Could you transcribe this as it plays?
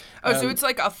Oh, so it's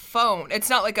like a phone. It's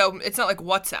not like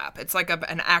WhatsApp. It's like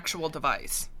an actual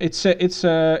device. It's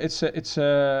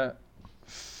a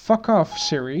fuck off,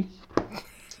 Siri.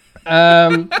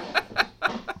 Um,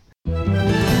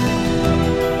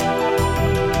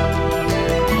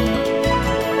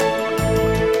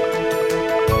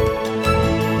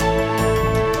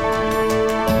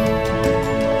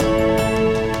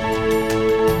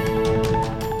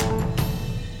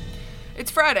 It's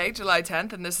Friday, July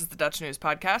 10th, and this is the Dutch News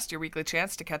Podcast, your weekly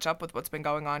chance to catch up with what's been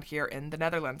going on here in the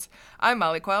Netherlands. I'm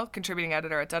Molly Quell, contributing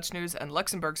editor at Dutch News and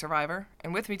Luxembourg Survivor,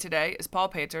 and with me today is Paul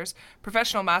Peters,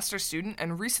 professional master's student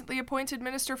and recently appointed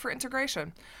Minister for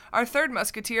Integration. Our third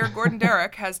musketeer, Gordon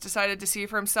Derrick, has decided to see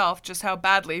for himself just how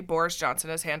badly Boris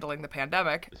Johnson is handling the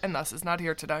pandemic, and thus is not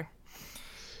here today.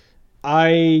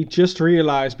 I just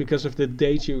realized, because of the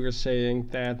date you were saying,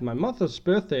 that my mother's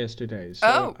birthday is today.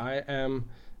 So I am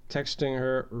texting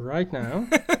her right now.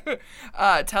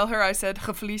 Tell her I said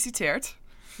gefeliciteerd.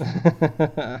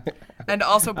 And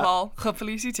also, Paul,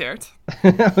 gefeliciteerd.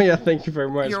 Oh, yeah, thank you very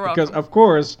much. You're because welcome. of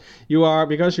course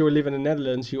because you live in the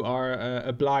Netherlands, you are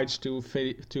obliged to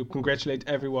congratulate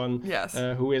everyone. Yes.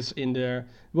 Who is in there.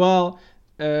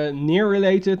 Near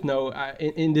related, no.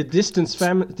 In the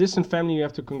distant family, you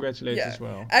have to congratulate as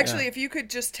well. Actually, if you could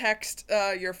just text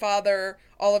your father,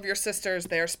 all of your sisters,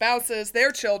 their spouses,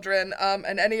 their children,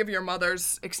 and any of your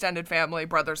mother's extended family,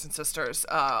 brothers and sisters,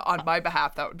 on my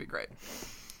behalf, that would be great.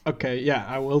 Okay, yeah,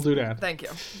 I will do that. Thank you,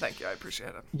 I appreciate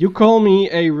it. You call me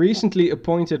a recently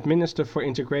appointed Minister for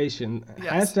Integration.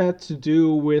 Yes. Has that to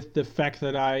do with the fact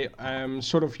that I am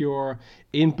sort of your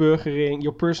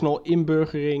personal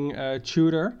inburgering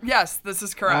tutor? Yes, this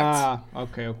is correct.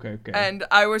 Okay. And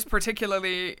I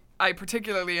particularly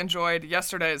enjoyed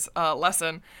yesterday's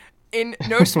lesson, in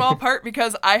no small part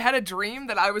because I had a dream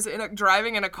that I was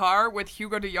driving in a car with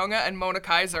Hugo de Jonge and Mona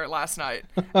Keizer last night.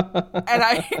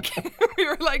 And we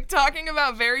were like talking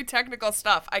about very technical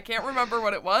stuff. I can't remember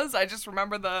what it was. I just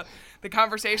remember the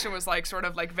conversation was like sort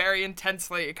of like very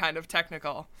intensely kind of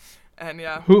technical. And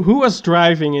yeah. Who was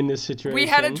driving in this situation? We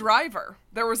had a driver.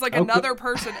 There was like another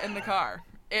person in the car.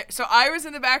 So I was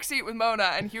in the back seat with Mona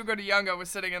and Hugo de Jonge was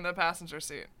sitting in the passenger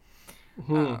seat.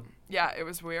 Yeah, it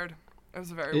was weird. It was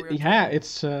a very weird.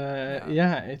 It's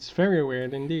very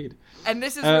weird indeed. And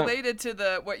this is related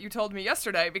to what you told me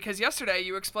yesterday, because yesterday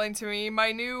you explained to me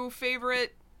my new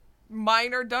favorite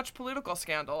minor Dutch political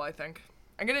scandal, I think.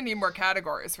 I'm going to need more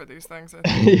categories for these things.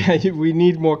 Yeah, we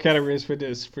need more categories for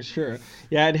this, for sure.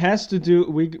 Yeah, it has to do,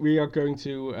 we are going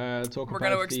to talk We're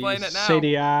about going to explain the it now.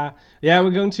 CDA. Yeah,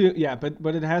 we're going to,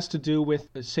 but it has to do with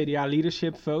a CDA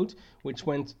leadership vote, which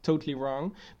went totally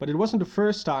wrong. But it wasn't the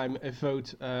first time a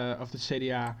vote of the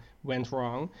CDA went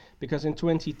wrong, because in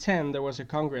 2010 there was a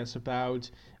congress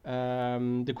about,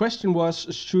 the question was,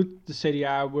 should the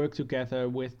CDA work together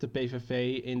with the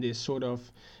PVV in this sort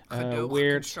of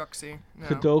weird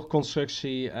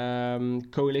gedoogconstructie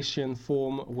coalition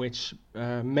form, which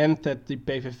meant that the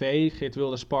PVV, Geert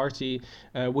Wilders' party,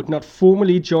 would not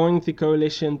formally join the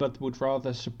coalition, but would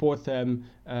rather support them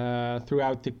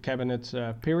throughout the cabinet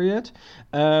period.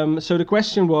 So the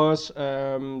question was,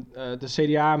 the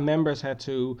CDA members had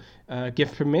to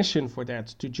give permission for that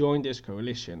to join this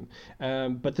coalition.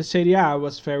 But the CDA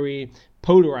was very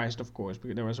polarized, of course,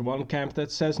 because there was one camp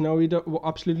that says no, we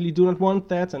absolutely do not want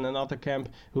that, and another camp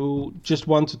who just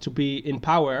wanted to be in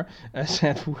power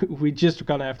said we just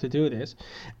gonna have to do this.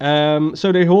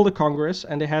 So they hold a congress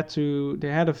and they had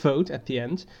a vote at the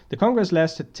end. The congress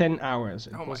lasted 10 hours.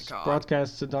 It was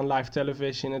broadcasted on live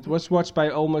television. It was watched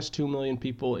by almost 2 million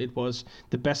people. It was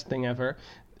the best thing ever.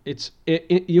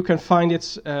 You can find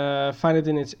it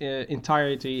in its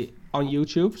entirety on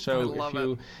YouTube.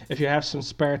 So if you have some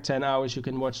spare 10 hours, you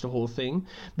can watch the whole thing.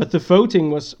 But the voting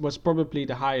was probably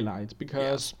the highlight,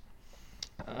 because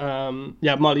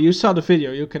Molly, you saw the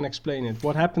video. You can explain it.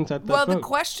 What happened at that vote? Well, the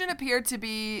question appeared to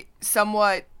be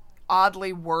somewhat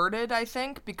oddly worded, I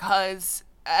think, because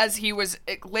as he was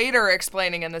later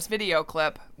explaining in this video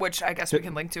clip, which I guess we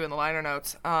can link to in the liner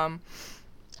notes,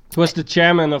 it was the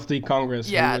chairman of the Congress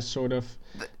who was sort of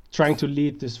trying to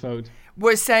lead this vote.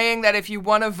 Was saying that if you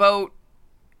want to vote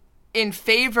in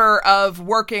favor of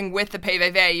working with the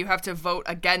PVV, you have to vote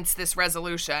against this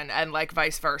resolution, and like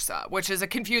vice versa, which is a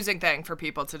confusing thing for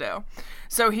people to do.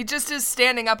 So he just is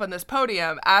standing up on this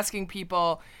podium asking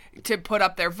people to put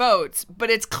up their votes. But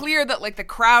it's clear that like the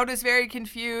crowd is very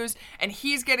confused and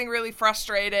he's getting really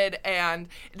frustrated and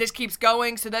this keeps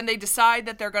going. So then they decide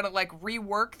that they're going to like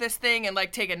rework this thing and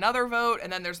like take another vote,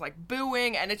 and then there's like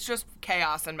booing, and it's just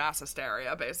chaos and mass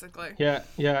hysteria basically. Yeah.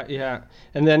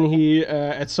 And then he,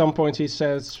 at some point he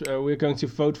says, we're going to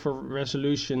vote for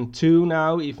resolution 2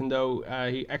 now, even though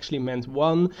he actually meant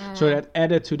 1. So that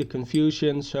added to the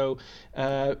confusion. So,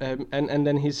 and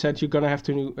then he said, you're going to have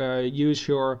to use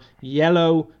your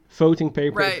yellow voting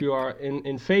paper if you are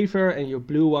in favor, and your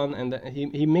blue one, and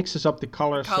he mixes up the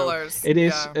colors. So it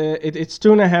is it's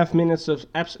 2.5 minutes of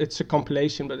it's a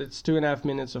compilation, but it's 2.5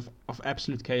 minutes of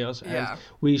absolute chaos, and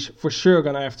we for sure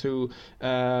gonna have to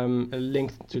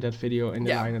link to that video in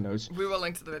the liner notes. We will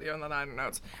link to the video in the liner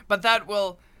notes, but that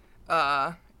will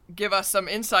give us some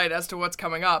insight as to what's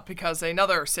coming up, because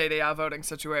another CDA voting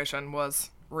situation was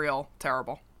real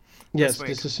terrible. Yes,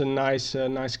 this is a nice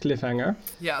cliffhanger.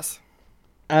 Yes.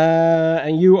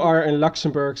 And you are in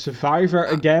Luxembourg survivor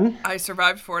again. I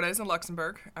survived 4 days in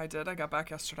Luxembourg. I did. I got back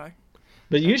yesterday.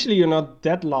 But usually you're not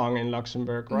that long in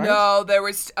Luxembourg, right? No, there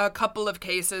was a couple of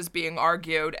cases being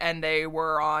argued, and they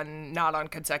were not on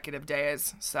consecutive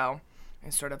days. So I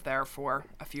was sort of there for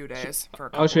a few days. So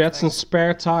you had some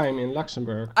spare time in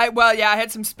Luxembourg. I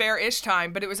had some spare-ish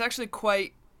time, but it was actually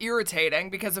quite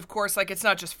irritating because, of course, like, it's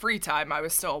not just free time. I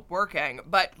was still working,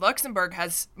 but Luxembourg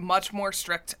has much more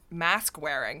strict mask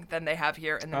wearing than they have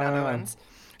here in the Netherlands.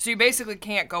 So you basically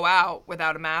can't go out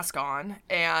without a mask on,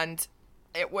 and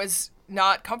it was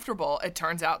not comfortable, it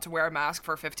turns out, to wear a mask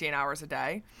for 15 hours a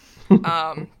day.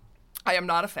 I am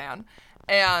not a fan.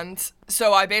 And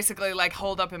so I basically like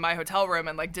holed up in my hotel room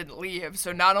and like didn't leave.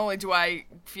 So not only do I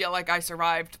feel like I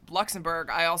survived Luxembourg,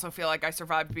 I also feel like I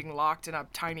survived being locked in a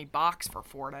tiny box for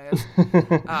 4 days.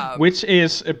 Which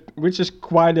is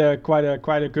quite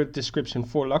a good description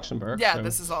for Luxembourg. Yeah, so.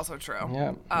 This is also true.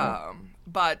 Yeah.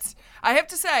 But I have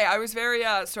to say, I was very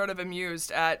sort of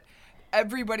amused at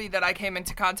everybody that I came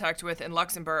into contact with in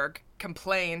Luxembourg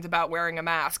complained about wearing a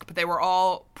mask, but they were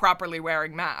all properly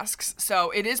wearing masks.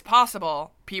 So it is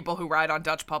possible, people who ride on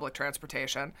Dutch public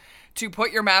transportation, to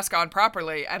put your mask on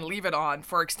properly and leave it on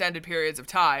for extended periods of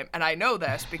time. And I know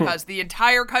this because the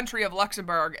entire country of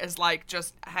Luxembourg is like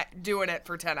just doing it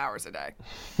for 10 hours a day.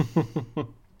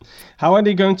 How are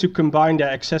they going to combine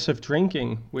their excessive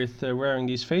drinking with wearing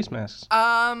these face masks?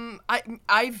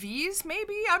 IVs,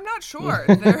 maybe? I'm not sure.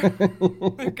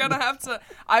 They're gonna have to.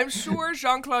 I'm sure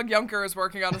Jean-Claude Juncker is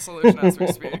working on a solution as we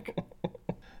speak.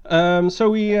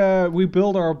 So we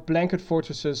build our blanket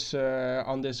fortresses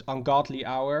on this ungodly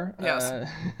hour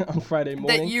on Friday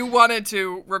morning. That you wanted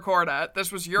to record at.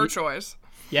 This was your choice.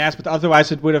 Yes, but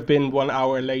otherwise it would have been 1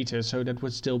 hour later, so that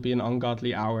would still be an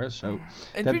ungodly hour. So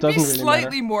it that would doesn't be really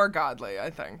slightly matter. more godly, I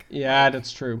think. Yeah,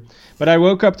 that's true. But I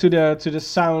woke up to the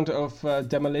sound of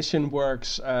demolition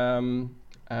works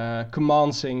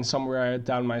commencing somewhere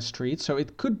down my street. So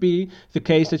it could be the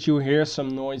case that you hear some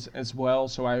noise as well.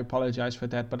 So I apologize for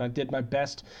that, but I did my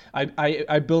best.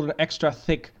 I built an extra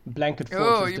thick blanket fortress this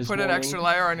morning. Oh, you put an extra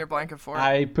layer on your blanket fortress.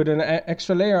 I put an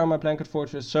extra layer on my blanket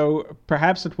fortress, so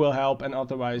perhaps it will help, and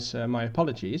otherwise my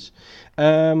apologies.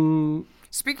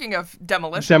 Speaking of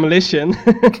demolition. Demolition,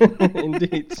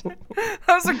 indeed. That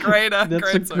was a great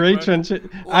That's a great transition.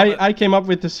 I came up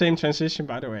with the same transition,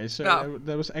 by the way, so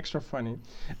that was extra funny.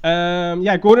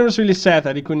 Gordon was really sad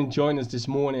that he couldn't join us this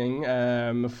morning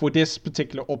for this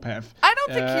particular ophef. I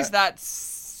don't think he's that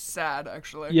sad,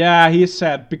 actually. Yeah, he is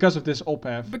sad because of this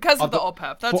ophef. Because of the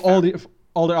ophef, that's for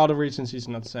all the other reasons he's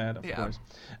not sad, of course.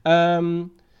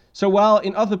 So while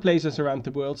in other places around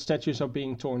the world statues are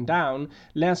being torn down,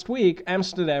 last week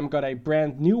Amsterdam got a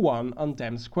brand new one on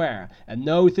Dam Square. And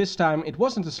no, this time it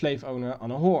wasn't a slave owner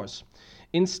on a horse.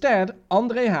 Instead,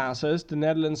 André Hazes, the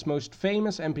Netherlands' most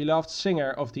famous and beloved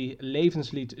singer of the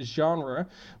Levenslied genre,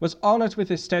 was honored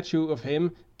with a statue of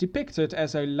him depicted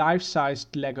as a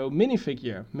life-sized Lego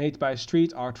minifigure made by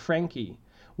street art Frankie.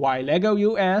 Why Lego,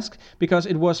 you ask? Because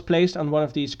it was placed on one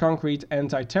of these concrete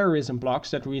anti-terrorism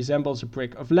blocks that resembles a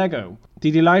brick of Lego.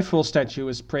 The delightful statue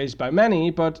is praised by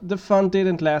many, but the fun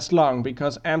didn't last long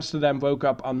because Amsterdam woke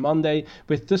up on Monday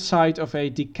with the sight of a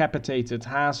decapitated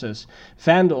Hazes.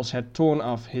 Vandals had torn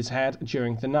off his head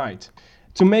during the night.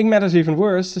 To make matters even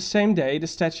worse, the same day the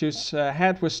statue's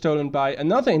head was stolen by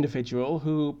another individual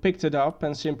who picked it up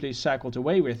and simply cycled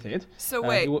away with it. So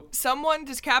wait, someone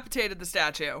decapitated the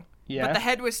statue? Yeah. But the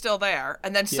head was still there,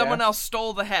 and then someone else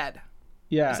stole the head.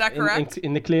 Yeah. Is that correct?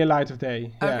 In the clear light of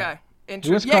day. Yeah. Okay.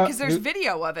 Interesting. Yeah, because there's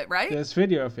video of it, right? There's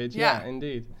video of it, yeah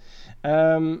indeed.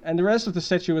 And the rest of the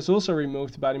statue was also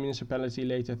removed by the municipality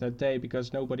later that day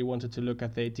because nobody wanted to look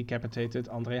at the decapitated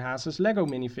André Hazes Lego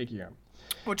minifigure.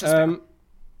 Which is fair.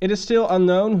 It is still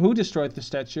unknown who destroyed the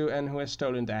statue and who has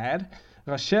stolen the head.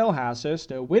 Rachel Hazes,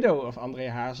 the widow of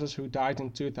André Hazes, who died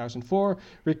in 2004,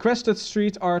 requested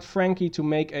Street Art Frankie to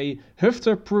make a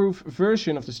Hufter-proof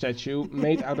version of the statue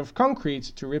made out of concrete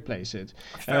to replace it.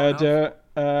 The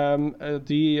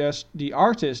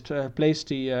artist placed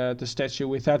the statue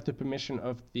without the permission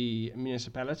of the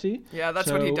municipality. Yeah,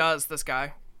 that's what he does. This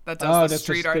guy that does the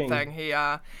street art thing.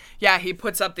 He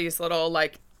puts up these little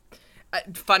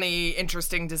funny,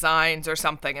 interesting designs or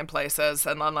something in places,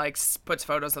 and then puts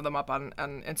photos of them up on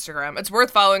Instagram. It's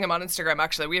worth following him on Instagram.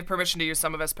 Actually, we have permission to use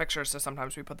some of his pictures, so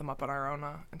sometimes we put them up on our own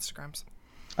Instagrams.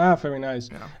 Ah, very nice.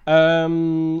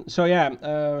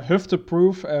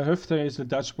 Hufter-proof. Hufter is the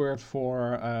Dutch word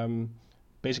for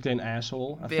basically an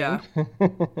asshole, I think.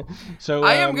 So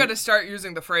I am going to start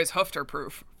using the phrase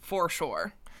Hufter-proof for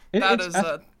sure.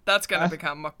 That's going to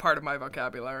become a part of my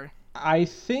vocabulary. I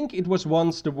think it was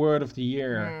once the word of the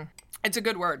year. It's a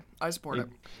good word. I support it.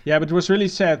 Yeah, but it was really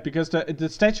sad because the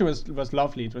statue was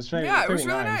lovely. It was very it was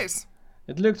really nice.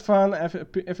 It looked fun.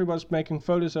 Everybody's making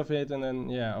photos of it, and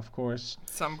then of course,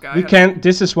 some guy.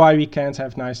 This is why we can't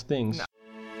have nice things. No.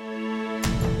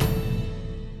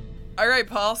 All right,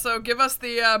 Paul. So give us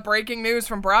the breaking news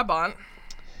from Brabant.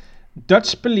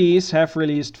 Dutch police have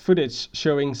released footage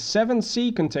showing 7 sea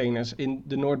containers in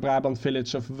the North Brabant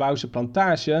village of Wouwse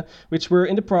Plantage, which were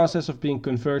in the process of being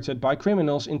converted by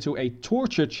criminals into a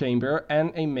torture chamber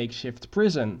and a makeshift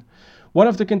prison. One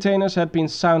of the containers had been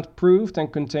soundproofed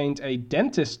and contained a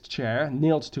dentist chair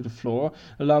nailed to the floor,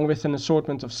 along with an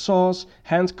assortment of saws,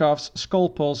 handcuffs,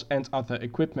 scalpels, and other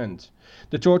equipment.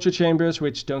 The torture chambers,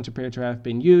 which don't appear to have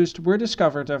been used, were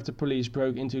discovered after police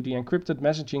broke into the encrypted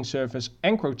messaging service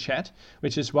EncroChat,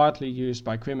 which is widely used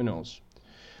by criminals.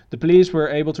 The police were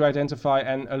able to identify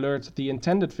and alert the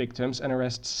intended victims and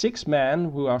arrest 6 men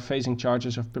who are facing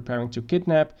charges of preparing to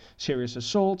kidnap, serious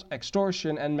assault,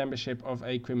 extortion, and membership of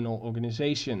a criminal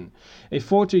organization. A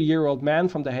 40-year-old man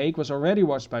from The Hague was already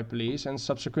watched by police, and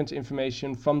subsequent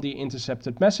information from the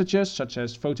intercepted messages, such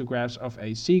as photographs of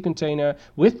a sea container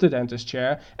with the dentist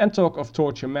chair and talk of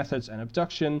torture methods and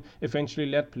abduction, eventually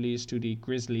led police to the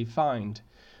grisly find.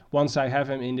 Once I have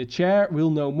him in the chair, we'll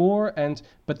know more,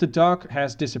 but the dog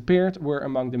has disappeared were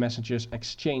among the messages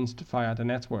exchanged via the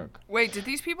network. Wait, did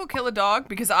these people kill a dog?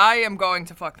 Because I am going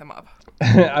to fuck them up.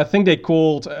 I think they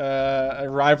called a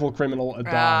rival criminal a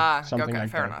dog, something like that.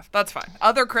 Fair enough. That's fine.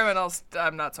 Other criminals,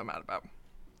 I'm not so mad about.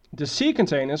 The sea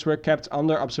containers were kept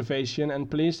under observation, and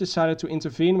police decided to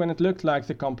intervene when it looked like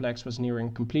the complex was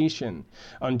nearing completion.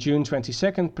 On June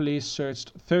 22nd, police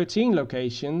searched 13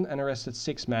 locations and arrested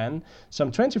 6 men.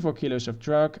 Some 24 kilos of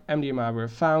drug, MDMA were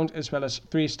found, as well as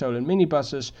 3 stolen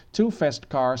minibuses, 2 fast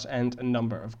cars, and a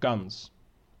number of guns.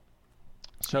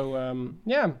 So,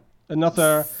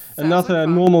 another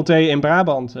normal day in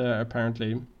Brabant,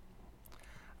 apparently.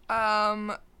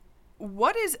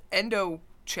 What is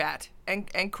EndoChat?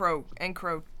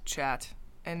 EncroChat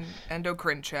and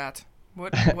endocrine chat.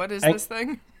 What is this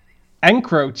thing?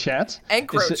 EncroChat.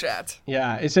 EncroChat.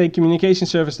 It's a communication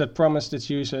service that promised its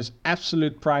users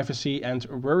absolute privacy and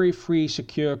worry-free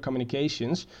secure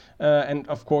communications. And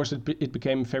of course, it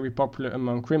became very popular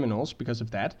among criminals because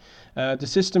of that. The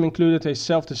system included a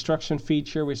self-destruction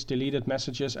feature which deleted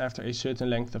messages after a certain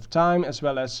length of time, as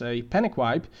well as a panic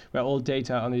wipe where all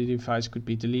data on the device could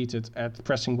be deleted at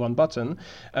pressing one button.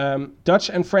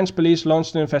 Dutch and French police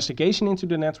launched an investigation into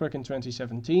the network in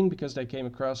 2017 because they came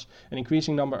across an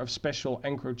increasing number of special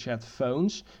EncroChat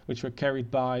phones, which were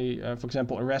carried by, for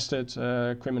example, arrested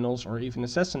criminals or even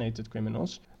assassinated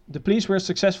criminals. The police were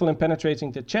successful in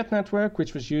penetrating the chat network,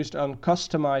 which was used on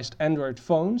customized Android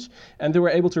phones, and they were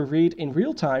able to read in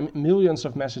real time millions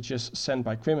of messages sent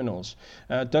by criminals.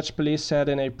 Dutch police said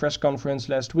in a press conference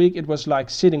last week it was like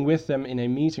sitting with them in a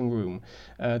meeting room.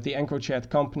 The EncroChat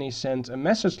company sent a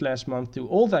message last month to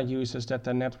all their users that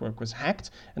their network was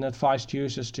hacked and advised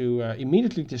users to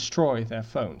immediately destroy their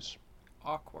phones.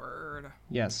 Awkward.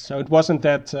 Yes, so it wasn't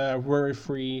that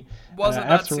worry-free. Wasn't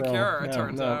that secure, it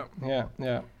turns out.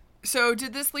 Yeah. So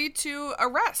did this lead to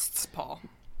arrests, Paul?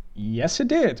 Yes, it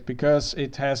did, because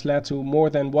it has led to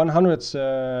more than 100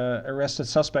 arrested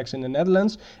suspects in the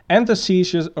Netherlands and the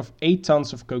seizures of 8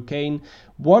 tons of cocaine,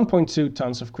 1.2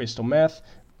 tons of crystal meth,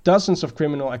 Dozens of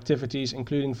criminal activities,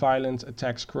 including violent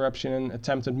attacks, corruption,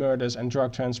 attempted murders, and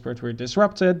drug transport were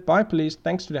disrupted by police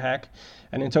thanks to the hack.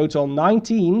 And in total,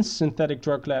 19 synthetic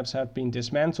drug labs have been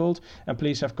dismantled, and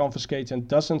police have confiscated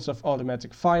dozens of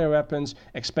automatic fire weapons,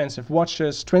 expensive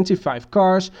watches, 25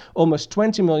 cars, almost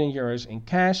 20 million euros in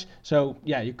cash. So,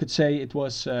 yeah, you could say it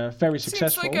was very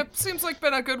successful. Seems like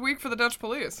been a good week for the Dutch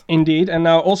police. Indeed, and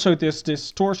now also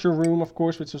this torture room, of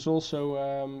course, which was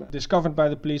also discovered by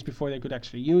the police before they could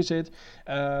actually use it.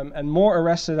 And more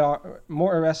arrests are,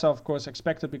 of course,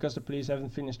 expected because the police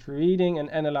haven't finished reading and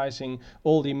analyzing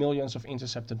all the millions of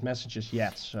intercepted messages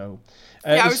yet. So,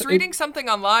 I was reading something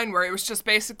online where it was just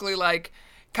basically like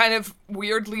kind of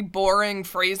weirdly boring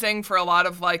phrasing for a lot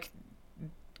of like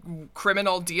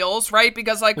criminal deals, right?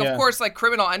 Because like, of course, like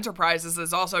criminal enterprises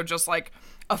is also just like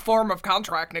a form of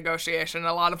contract negotiation in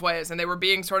a lot of ways, and they were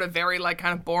being sort of very like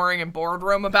kind of boring and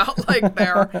boardroom about like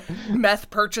their meth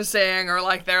purchasing or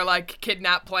like their like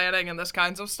kidnap planning and this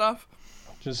kinds of stuff.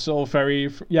 Just all very,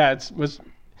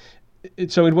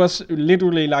 so it was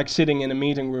literally like sitting in a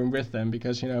meeting room with them,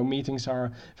 because, you know, meetings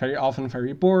are very often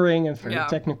very boring and very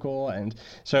technical. And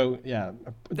so, they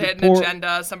had an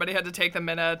agenda. Somebody had to take the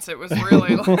minutes. It was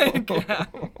really like,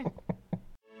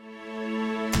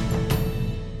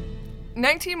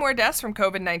 19 more deaths from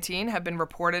COVID-19 have been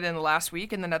reported in the last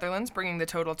week in the Netherlands, bringing the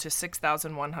total to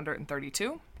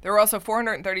 6,132. There were also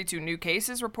 432 new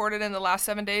cases reported in the last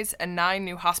 7 days and 9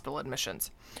 new hospital admissions.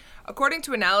 According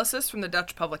to analysis from the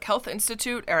Dutch Public Health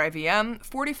Institute, RIVM,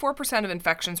 44% of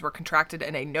infections were contracted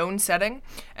in a known setting,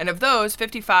 and of those,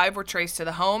 55 were traced to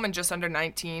the home and just under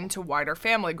 19 to wider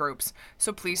family groups.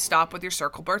 So please stop with your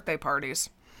circle birthday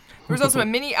parties. There was also a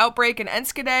mini outbreak in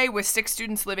Enschede with 6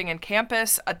 students living in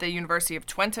campus at the University of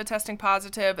Twente testing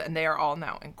positive, and they are all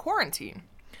now in quarantine.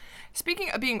 Speaking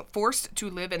of being forced to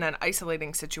live in an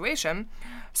isolating situation,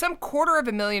 some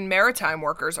 250,000 maritime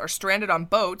workers are stranded on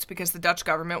boats because the Dutch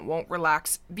government won't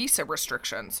relax visa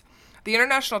restrictions. The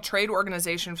International Trade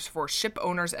Organization for Ship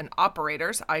Owners and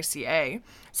Operators, ICA,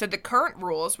 said the current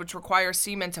rules, which require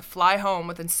seamen to fly home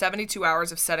within 72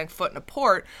 hours of setting foot in a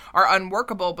port, are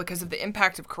unworkable because of the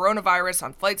impact of coronavirus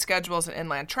on flight schedules and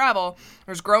inland travel.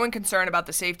 There's growing concern about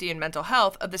the safety and mental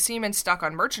health of the seamen stuck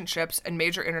on merchant ships and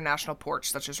major international ports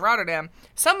such as Rotterdam.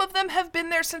 Some of them have been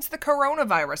there since the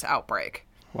coronavirus outbreak.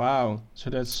 Wow, so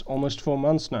that's almost 4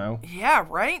 months now. Yeah,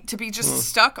 right? To be just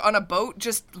stuck on a boat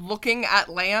just looking at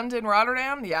land in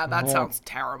Rotterdam? Yeah, that sounds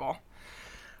terrible.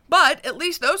 But at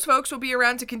least those folks will be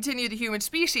around to continue the human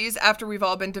species after we've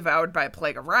all been devoured by a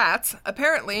plague of rats.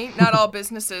 Apparently, not all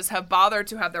businesses have bothered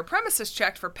to have their premises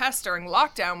checked for pests during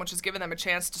lockdown, which has given them a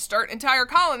chance to start entire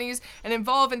colonies and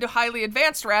evolve into highly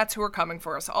advanced rats who are coming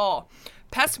for us all.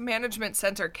 Pest Management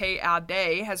Center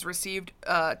KAD has received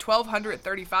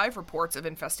 1,235 reports of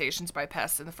infestations by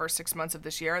pests in the first 6 months of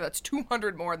this year. That's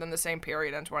 200 more than the same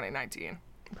period in 2019.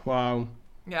 Wow.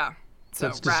 Yeah. So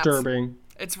that's disturbing.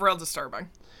 It's real disturbing.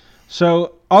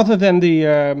 So other than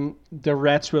the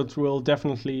rats, which will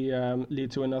definitely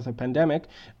lead to another pandemic,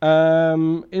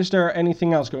 is there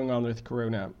anything else going on with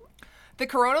Corona? The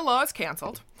Corona law is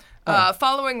canceled.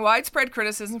 Following widespread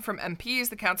criticism from MPs,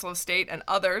 the Council of State, and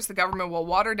others, the government will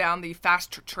water down the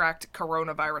fast-tracked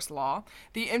coronavirus law.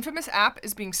 The infamous app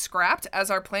is being scrapped,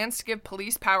 as are plans to give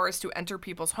police powers to enter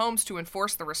people's homes to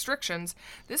enforce the restrictions.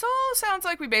 This all sounds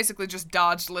like we basically just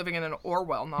dodged living in an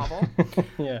Orwell novel.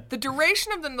 Yeah. The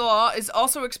duration of the law is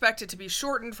also expected to be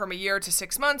shortened from a year to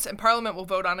 6 months, and Parliament will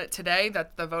vote on it today.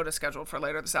 That the vote is scheduled for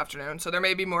later this afternoon, so there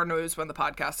may be more news when the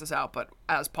podcast is out, but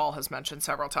as Paul has mentioned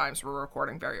several times, we're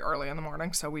recording very early in the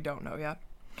morning, so we don't know yet.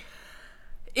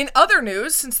 In other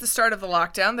news, since the start of the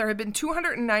lockdown, there have been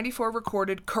 294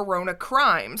 recorded corona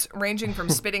crimes, ranging from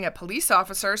spitting at police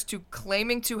officers to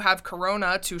claiming to have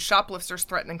corona to shoplifters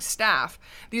threatening staff.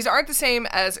 These aren't the same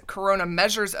as corona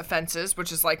measures offenses,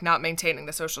 which is like not maintaining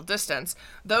the social distance.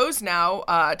 Those now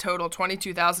total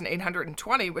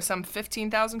 22,820, with some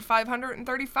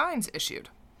 15,530 fines issued.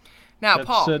 Now,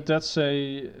 Paul.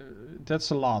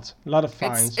 That's a lot. A lot of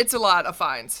fines. It's a lot of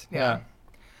fines. Yeah.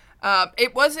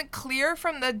 It wasn't clear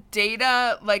from the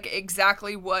data, like,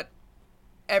 exactly what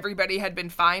everybody had been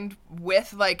fined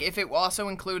with, like, if it also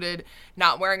included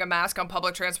not wearing a mask on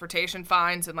public transportation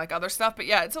fines and, like, other stuff. But,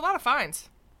 yeah, it's a lot of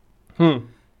fines. Yeah,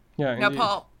 now, indeed.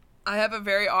 Paul, I have a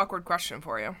very awkward question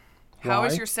for you. How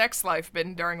has your sex life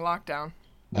been during lockdown?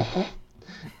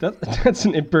 That's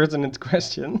an impertinent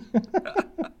question.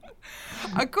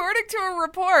 According to a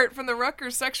report from the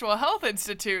Rutgers Sexual Health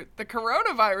Institute, the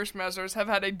coronavirus measures have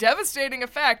had a devastating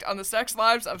effect on the sex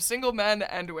lives of single men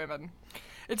and women.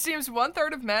 It seems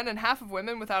 1/3 of men and half of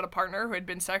women without a partner who had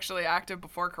been sexually active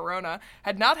before Corona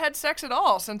had not had sex at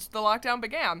all since the lockdown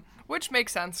began, which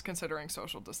makes sense considering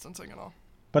social distancing and all.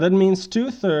 But it means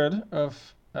 2/3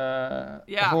 of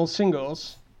all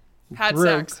singles had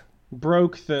sex.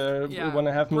 Broke the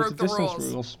 1.5 meter distance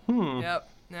rules. Yep.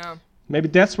 Yeah. Maybe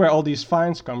that's where all these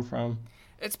fines come from.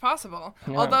 It's possible.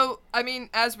 Yeah. Although, I mean,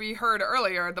 as we heard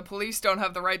earlier, the police don't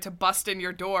have the right to bust in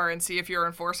your door and see if you're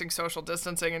enforcing social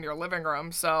distancing in your living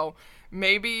room. So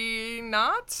maybe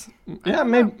not? Yeah,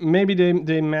 maybe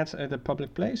they met at a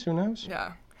public place. Who knows?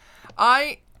 Yeah.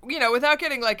 Without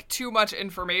getting like too much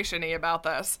information-y about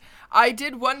this, I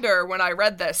did wonder when I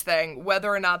read this thing whether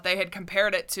or not they had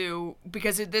compared it to,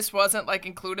 because this wasn't like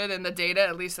included in the data,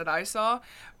 at least that I saw,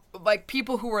 like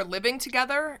people who were living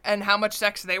together and how much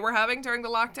sex they were having during the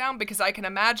lockdown. Because I can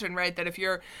imagine, right, that if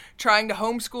you're trying to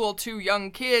homeschool 2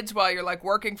 young kids while you're like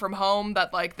working from home,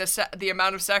 that like the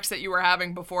amount of sex that you were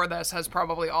having before this has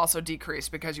probably also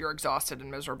decreased because you're exhausted and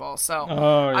miserable. So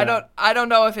I don't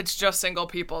know if it's just single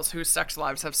peoples whose sex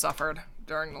lives have suffered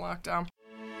during the lockdown.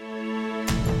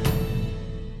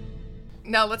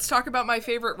 Now let's talk about my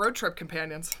favorite road trip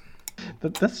companions.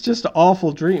 That's just an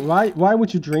awful dream. Why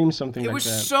would you dream something like that?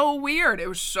 It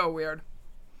was so weird.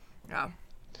 Yeah.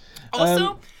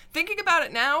 Also, thinking about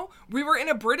it now, we were in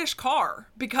a British car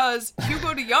because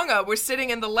Hugo de Jonge was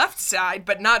sitting in the left side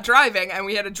but not driving, and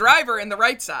we had a driver in the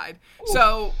right side. Ooh.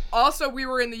 So, also, we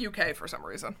were in the UK for some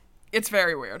reason. It's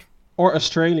very weird. Or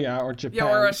Australia or Japan.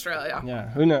 Yeah, or Australia. Yeah,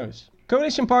 who knows?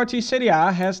 Coalition party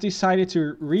CDA has decided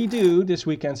to redo this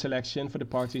weekend's election for the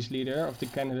party's leader of the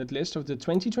candidate list of the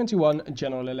 2021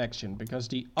 general election because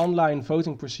the online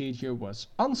voting procedure was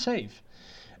unsafe.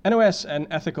 NOS and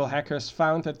ethical hackers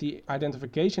found that the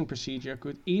identification procedure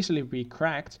could easily be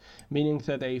cracked, meaning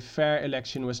that a fair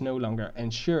election was no longer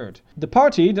ensured. The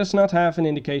party does not have an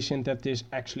indication that this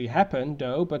actually happened,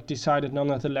 though, but decided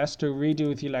nonetheless to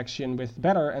redo the election with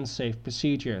better and safe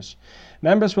procedures.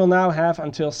 Members will now have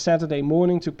until Saturday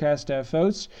morning to cast their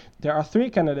votes. There are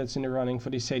 3 candidates in the running for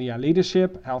the CDA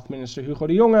leadership: Health Minister Hugo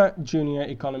de Jonge, Junior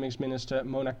Economics Minister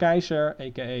Mona Keizer,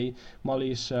 aka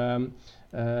Molly's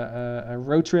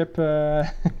road trip.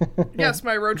 Yes,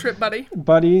 my road trip buddy.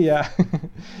 Yeah.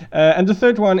 And the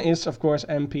third one is, of course,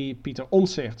 MP Pieter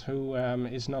Omtzigt, who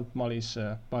is not Molly's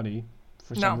buddy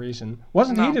for some reason.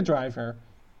 Wasn't he the driver?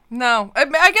 No.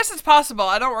 I guess it's possible.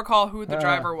 I don't recall who the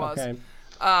driver was. Okay.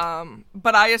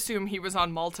 But I assume he was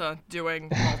on Malta doing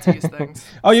Maltese things.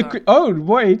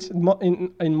 Wait,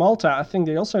 in Malta, I think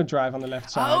they also drive on the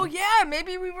left side. Oh yeah,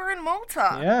 maybe we were in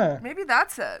Malta. Yeah, maybe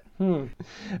that's it.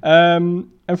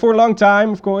 And for a long time,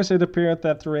 of course, it appeared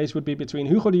that the race would be between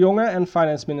Hugo de Jonge and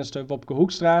Finance Minister Wopke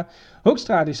Hoekstra.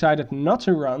 Hoekstra decided not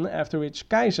to run, after which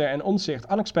Keizer and Omtzigt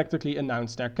unexpectedly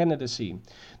announced their candidacy.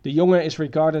 De Jonge is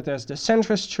regarded as the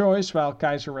centrist choice, while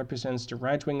Keizer represents the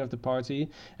right wing of the party,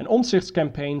 and Omtzigt's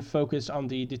campaign focused on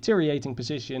the deteriorating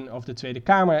position of the Tweede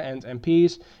Kamer and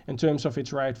MPs in terms of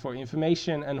its right for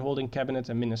information and holding cabinet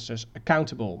and ministers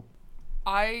accountable.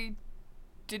 I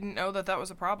didn't know that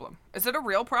was a problem. Is it a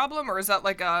real problem, or is that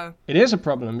like a... It is a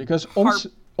problem, because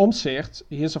Omtzigt,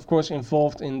 he is of course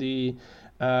involved in the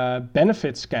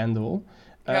benefit scandal.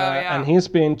 And he's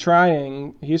been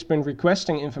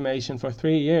requesting information for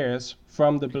 3 years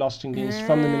from the Belastingdienst,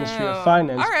 from the Ministry of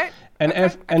Finance. All right. And I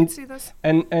can see this.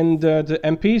 And the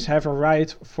MPs have a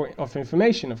right of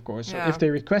information, of course. So if they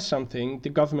request something, the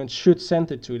government should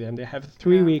send it to them. They have a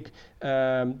 3-week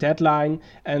deadline,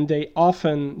 and they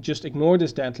often just ignore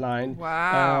this deadline.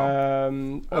 Wow.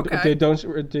 Or they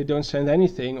don't send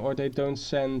anything, or they don't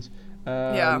send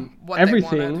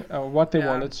everything what they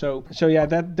wanted. So yeah,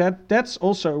 that's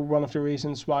also one of the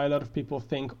reasons why a lot of people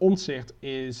think Omtzigt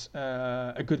is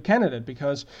a good candidate,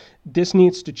 because this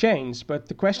needs to change. But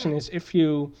the question is, if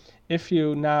you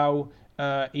now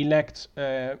elect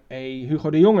a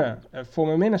Hugo de Jonge, a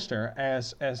former minister,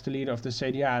 as the leader of the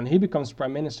CDA, and he becomes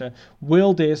prime minister,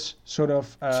 will this sort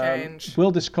of change? Will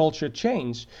this culture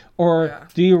change, or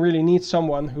do you really need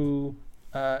someone who?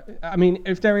 I mean,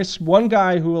 if there is one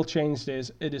guy who will change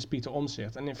this, it is Pieter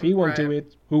Omtzigt, and if he won't do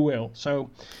it, who will? So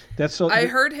that's. I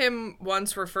heard him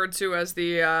once referred to as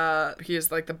he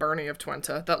is like the Bernie of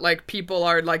Twente. That like people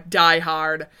are like die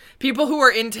hard. People who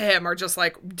are into him are just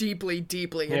like deeply,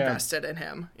 deeply invested in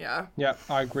him. Yeah. Yeah,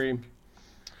 I agree.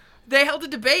 They held a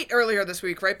debate earlier this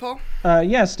week, right, Paul?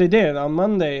 Yes, they did. On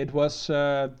Monday, it was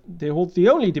they held the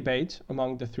only debate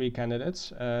among the three candidates.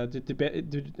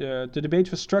 The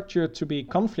debate was structured to be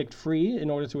conflict-free in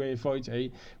order to avoid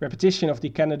a repetition of the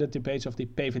candidate debates of the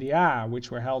PvdA, which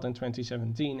were held in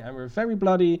 2017 and were very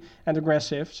bloody and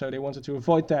aggressive. So they wanted to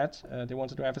avoid that. They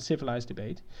wanted to have a civilized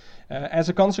debate. As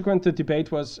a consequence, the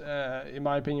debate was, in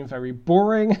my opinion, very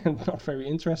boring and not very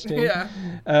interesting. Yeah.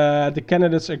 The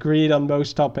candidates agreed on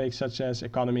most topics such as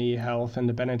economy, health, and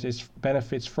the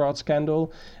benefits fraud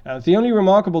scandal. The only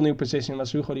remarkable new position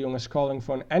was Hugo de Jonge's calling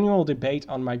for an annual debate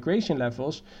on migration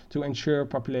levels to ensure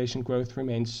population growth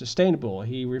remains sustainable.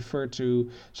 He referred to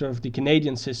sort of the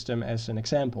Canadian system as an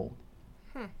example.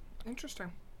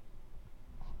 Interesting.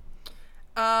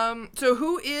 So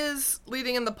who is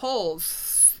leading in the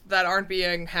polls that aren't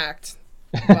being hacked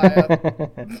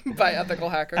by ethical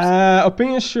hackers?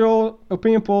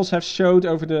 Opinion polls have showed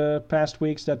over the past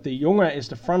weeks that de Jonge is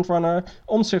the frontrunner,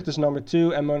 Omtzigt is number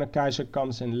 2, and Mona Keizer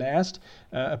comes in last.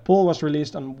 A poll was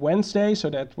released on Wednesday, so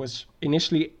that was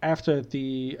initially after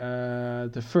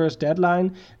the first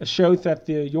deadline. It showed that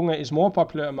de Jonge is more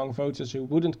popular among voters who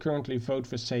wouldn't currently vote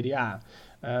for CDA.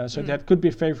 So that could be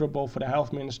favorable for the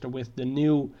health minister with the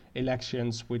new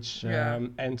elections, which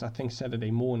end, I think,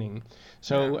 Saturday morning.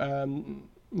 So,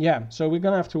 so we're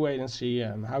going to have to wait and see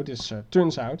how this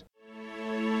turns out.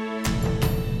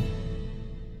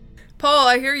 Paul,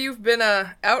 I hear you've been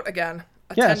out again,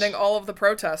 attending all of the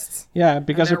protests. Yeah,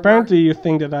 because apparently you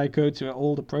think that I go to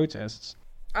all the protests.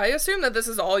 I assume that this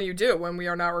is all you do when we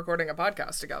are not recording a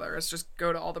podcast together, is just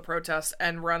go to all the protests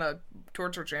and run a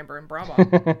torture chamber in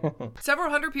Brabant. Several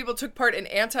hundred people took part in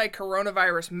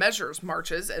anti-coronavirus measures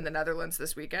marches in the Netherlands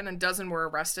this weekend, and a dozen were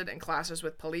arrested in clashes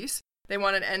with police. They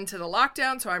want an end to the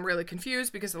lockdown, so I'm really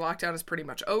confused because the lockdown is pretty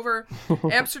much over.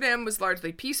 Amsterdam was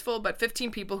largely peaceful, but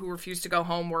 15 people who refused to go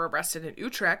home were arrested in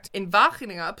Utrecht. In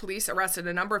Wageningen, police arrested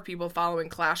a number of people following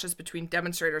clashes between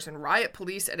demonstrators and riot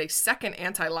police at a second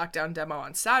anti-lockdown demo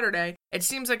on Saturday. It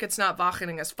seems like it's not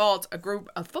Wageningen's fault. A group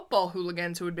of football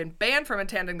hooligans who had been banned from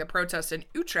attending the protest in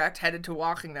Utrecht headed to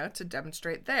Wageningen to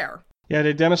demonstrate there. Yeah,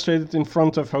 they demonstrated in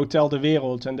front of Hotel de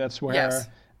Wereld, and that's where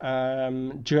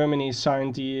Germany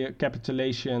signed the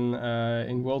capitulation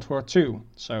in World War II.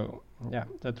 So, yeah,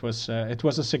 that was it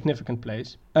was a significant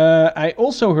place. I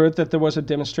also heard that there was a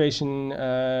demonstration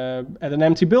at an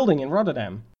empty building in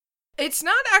Rotterdam. It's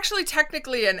not actually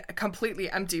technically a completely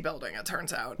empty building, it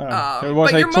turns out. There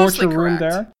was a torture room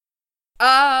there?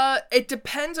 It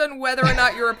depends on whether or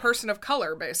not you're a person of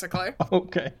color, basically.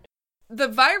 Okay. The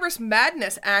Virus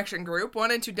Madness Action Group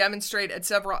wanted to demonstrate at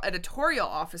several editorial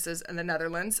offices in the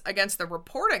Netherlands against the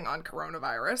reporting on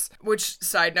coronavirus, which,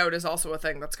 side note, is also a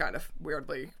thing that's kind of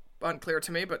weirdly unclear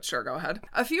to me, but sure, go ahead.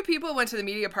 A few people went to the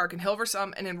media park in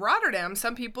Hilversum, and in Rotterdam,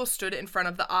 some people stood in front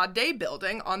of the AD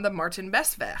building on the Martin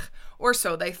Bestweg, or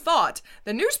so they thought.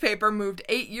 The newspaper moved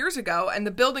 8 years ago, and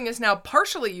the building is now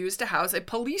partially used to house a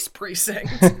police precinct.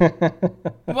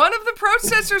 One of the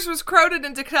protesters was quoted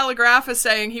in De Telegraaf as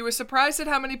saying he was surprised at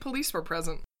how many police were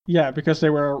present. Yeah, because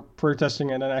they were protesting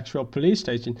at an actual police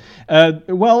station.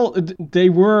 They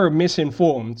were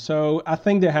misinformed, so I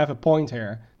think they have a point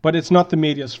here. But it's not the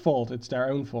media's fault, it's their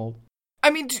own fault.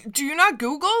 I mean, do you not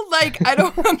Google? Like, I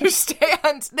don't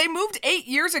understand. They moved 8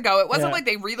 years ago. It wasn't like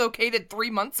they relocated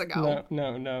 3 months ago.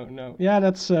 No. Yeah,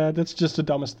 that's just the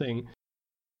dumbest thing.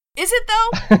 Is it,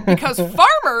 though? Because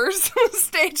farmers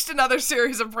staged another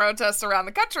series of protests around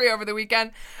the country over the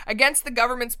weekend against the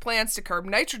government's plans to curb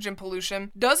nitrogen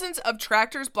pollution. Dozens of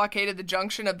tractors blockaded the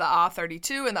junction of the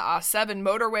A32 and the A7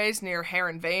 motorways near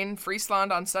Heerenveen,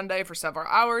 Friesland on Sunday for several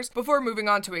hours before moving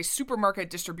on to a supermarket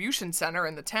distribution center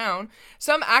in the town.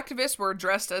 Some activists were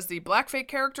dressed as the blackfake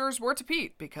characters were to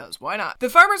Piet, because why not? The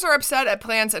farmers are upset at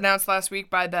plans announced last week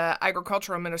by the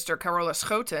agricultural minister Carola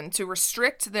Schouten to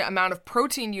restrict the amount of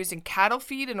protein using cattle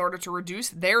feed in order to reduce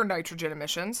their nitrogen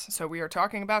emissions. So we are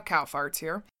talking about cow farts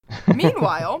here.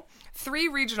 Meanwhile, 3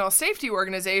 regional safety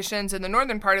organizations in the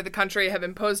northern part of the country have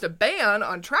imposed a ban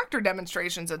on tractor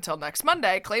demonstrations until next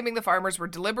Monday, claiming the farmers were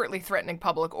deliberately threatening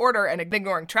public order and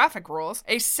ignoring traffic rules.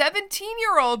 A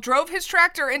 17-year-old drove his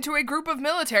tractor into a group of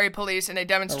military police in a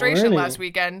demonstration last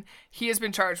weekend. He has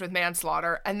been charged with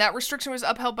manslaughter, and that restriction was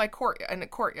upheld by court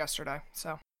yesterday.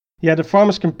 So. Yeah, the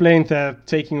farmers complained that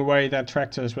taking away their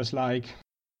tractors was like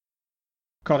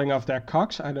cutting off their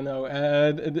cocks. I don't know.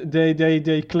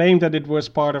 They claimed that it was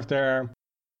part of their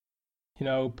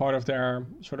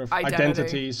sort of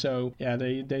identity. So yeah,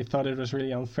 they thought it was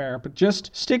really unfair. But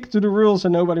just stick to the rules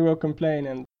and nobody will complain.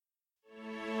 And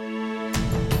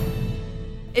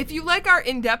If you like our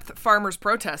in-depth farmers'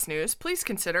 protest news, please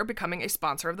consider becoming a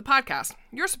sponsor of the podcast.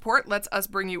 Your support lets us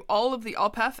bring you all of the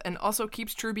Alpef and also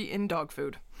keeps Truby in dog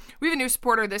food. We have a new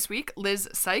supporter this week, Liz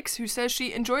Sykes, who says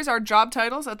she enjoys our job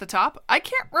titles at the top. I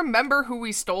can't remember who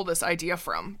we stole this idea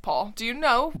from. Paul, do you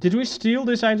know? Did we steal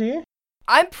this idea?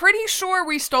 I'm pretty sure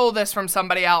we stole this from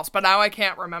somebody else, but now I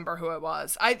can't remember who it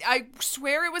was. I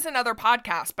swear it was another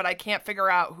podcast, but I can't figure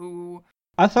out which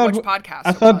podcast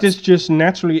I thought this just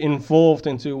naturally evolved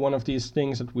into one of these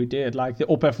things that we did, like the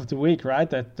Opef of the Week, right?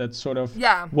 That sort of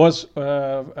was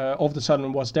all of a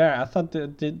sudden was there. I thought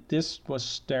that this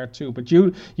was there too, but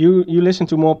you listen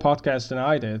to more podcasts than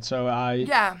I did, so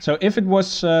So if it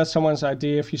was someone's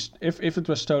idea, if it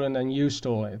was stolen, then you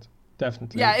stole it.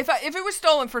 Definitely. Yeah, if it was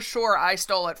stolen, for sure I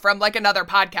stole it from like another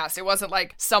podcast. It wasn't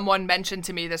like someone mentioned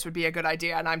to me this would be a good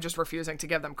idea and I'm just refusing to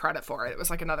give them credit for it. It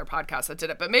was like another podcast that did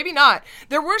it, but maybe not.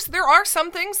 There are some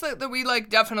things that we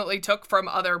like definitely took from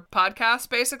other podcasts,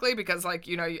 basically, because like,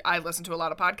 you know, I listen to a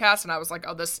lot of podcasts and I was like,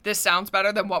 oh, this sounds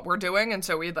better than what we're doing, and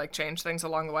so we'd like change things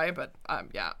along the way. But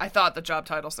yeah, I thought the job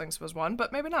titles things was one,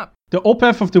 but maybe not. The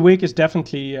Opef of the Week is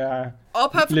definitely Opef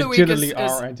of the Week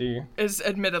our idea. Is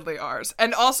admittedly ours,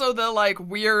 and also the like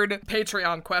weird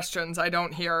Patreon questions I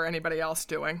don't hear anybody else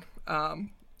doing.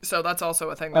 So that's also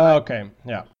a thing. Okay,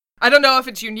 yeah. I don't know if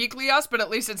it's uniquely us, but at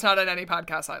least it's not in any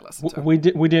podcast I listen to. We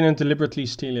didn't deliberately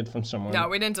steal it from someone. No,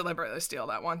 we didn't deliberately steal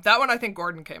that one. That one I think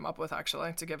Gordon came up with,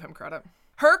 actually, to give him credit.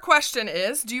 Her question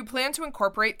is, do you plan to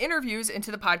incorporate interviews into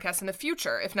the podcast in the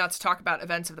future? If not to talk about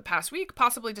events of the past week,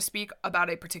 possibly to speak about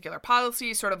a particular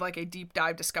policy, sort of like a deep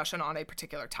dive discussion on a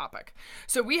particular topic.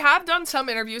 So we have done some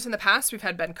interviews in the past. We've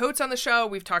had Ben Coates on the show.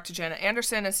 We've talked to Janet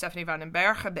Anderson and Stephanie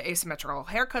Vandenberg of the Asymmetrical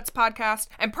Haircuts podcast.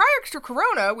 And prior to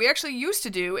Corona, we actually used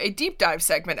to do a deep dive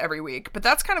segment every week, but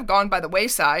that's kind of gone by the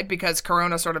wayside because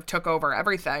Corona sort of took over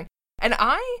everything. And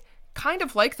I kind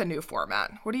of like the new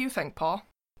format. What do you think, Paul?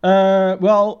 I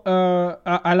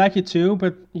like it too,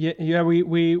 but yeah,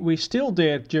 we still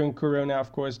did during Corona,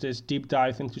 of course, this deep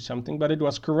dive into something, but it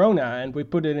was Corona, and we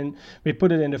put it in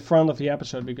the front of the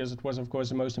episode because it was, of course,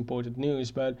 the most important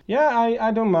news. But yeah, I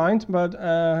don't mind, but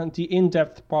the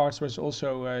in-depth parts was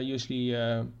also usually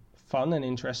fun and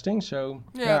interesting. So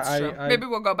yeah, that's true. Maybe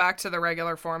we'll go back to the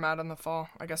regular format in the fall.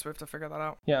 I guess we have to figure that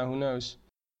out. Yeah, who knows?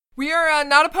 We are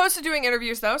not opposed to doing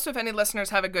interviews, though, so if any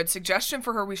listeners have a good suggestion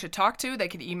for who we should talk to, they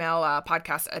can email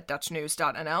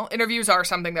podcast@dutchnews.nl. Interviews are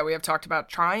something that we have talked about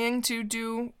trying to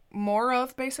do more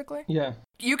of, basically. Yeah.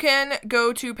 You can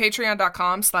go to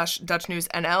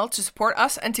patreon.com/DutchNewsNL to support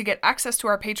us and to get access to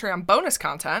our Patreon bonus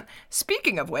content.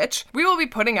 Speaking of which, we will be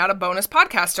putting out a bonus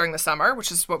podcast during the summer,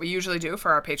 which is what we usually do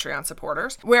for our Patreon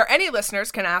supporters, where any listeners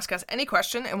can ask us any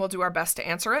question and we'll do our best to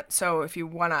answer it. So if you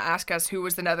want to ask us who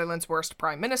was the Netherlands' worst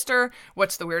prime minister,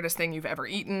 what's the weirdest thing you've ever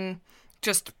eaten,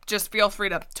 just feel free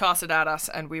to toss it at us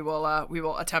and we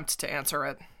will attempt to answer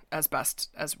it as best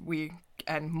as we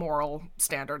and moral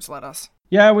standards let us.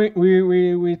 Yeah,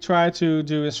 we try to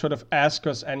do a sort of ask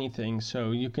us anything, so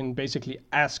you can basically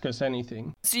ask us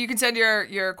anything. So you can send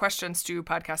your questions to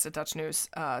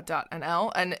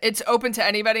podcast@dutchnews.nl, and it's open to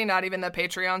anybody, not even the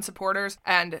Patreon supporters.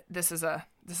 And this is a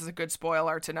good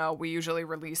spoiler to know. We usually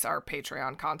release our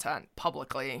Patreon content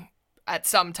publicly at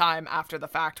some time after the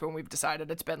fact when we've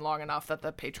decided it's been long enough that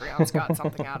the Patreon's got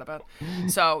something out of it.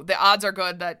 So the odds are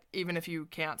good that even if you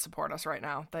can't support us right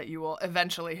now, that you will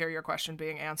eventually hear your question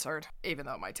being answered, even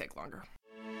though it might take longer.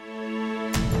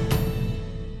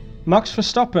 Max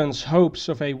Verstappen's hopes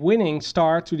of a winning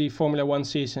start to the Formula One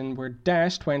season were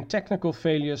dashed when technical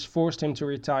failures forced him to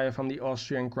retire from the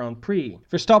Austrian Grand Prix.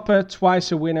 Verstappen,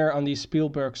 twice a winner on the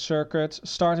Spielberg circuit,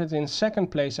 started in second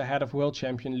place ahead of world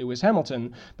champion Lewis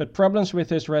Hamilton, but problems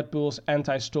with his Red Bull's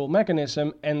anti-stall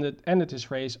mechanism ended his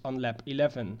race on lap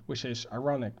 11, which is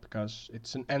ironic because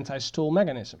it's an anti-stall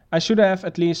mechanism. "I should have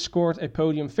at least scored a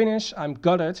podium finish. I'm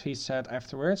gutted," he said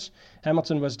afterwards.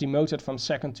 Hamilton was demoted from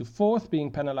second to fourth,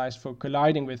 being penalized for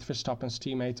colliding with Verstappen's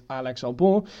teammate Alex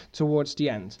Albon towards the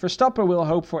end. Verstappen will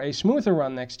hope for a smoother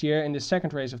run next year in the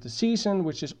second race of the season,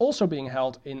 which is also being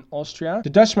held in Austria. The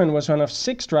Dutchman was one of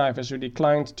 6 drivers who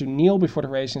declined to kneel before the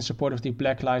race in support of the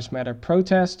Black Lives Matter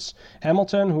protests.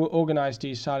 Hamilton, who organized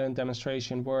the silent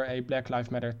demonstration, wore a Black Lives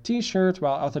Matter t-shirt,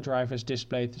 while other drivers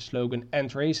displayed the slogan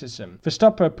 "End Racism."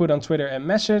 Verstappen put on Twitter a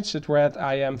message that read,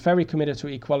 "I am very committed to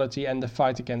equality and the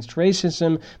fight against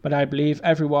racism, but I believe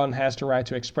everyone has the right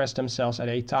to express themselves at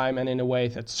a time and in a way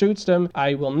that suits them.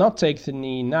 I will not take the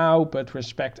knee now, but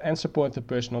respect and support the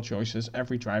personal choices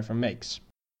every driver makes."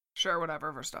 Sure,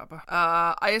 whatever, Verstappen.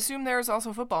 I assume there's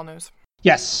also football news.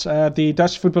 Yes, the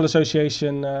Dutch Football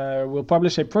Association will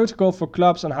publish a protocol for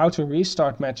clubs on how to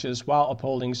restart matches while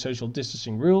upholding social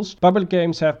distancing rules. Public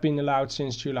games have been allowed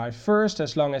since July 1st,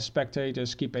 as long as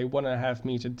spectators keep a 1.5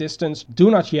 meter distance,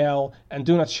 do not yell, and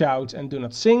do not shout, and do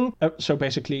not sing. So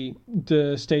basically,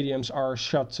 the stadiums are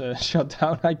shut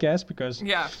down, I guess, because...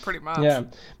 Yeah, pretty much. Yeah,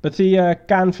 but the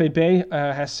KNVB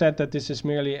has said that this is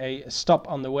merely a stop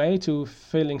on the way to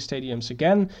filling stadiums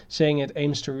again, saying it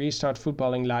aims to restart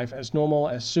footballing life as normal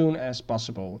as soon as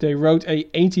possible. They wrote a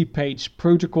 80-page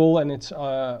protocol, and it's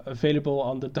available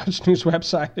on the Dutch News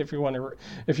website if you want to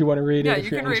read it. Yeah, if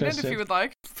you you're can read interested. it if you would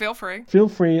like. Feel free. Feel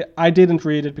free. I didn't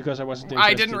read it because I wasn't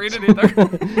interested. I didn't read it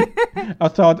either. I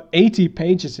thought 80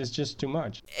 pages is just too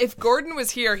much. If Gordon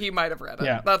was here, he might have read it.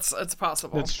 Yeah. It's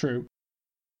possible. That's true.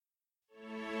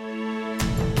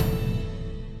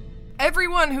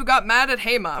 Everyone who got mad at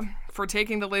Hema for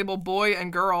taking the label boy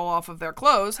and girl off of their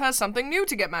clothes has something new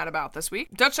to get mad about this week.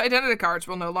 Dutch identity cards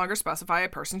will no longer specify a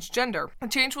person's gender. The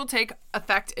change will take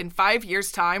effect in 5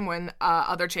 years' time when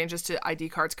other changes to ID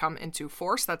cards come into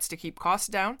force. That's to keep costs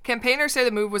down. Campaigners say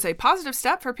the move was a positive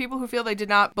step for people who feel they did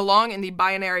not belong in the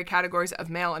binary categories of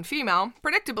male and female.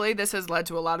 Predictably, this has led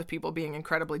to a lot of people being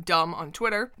incredibly dumb on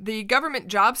Twitter. The government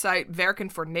job site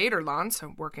Werken voor Nederland,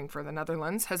 so working for the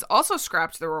Netherlands, has also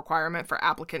scrapped the requirement for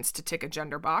applicants to tick a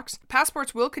gender box.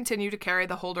 Passports will continue to carry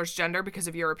the holder's gender because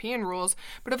of European rules,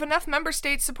 but if enough member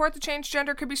states support the change,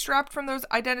 gender could be scrapped from those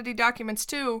identity documents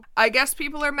too. I guess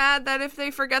people are mad that if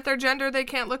they forget their gender, they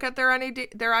can't look at their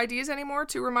IDs anymore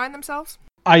to remind themselves.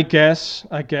 I guess,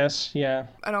 yeah.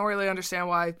 I don't really understand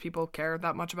why people care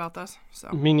that much about this. So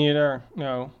Me neither,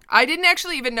 no. I didn't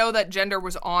actually even know that gender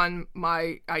was on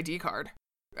my ID card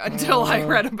until I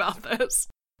read about this.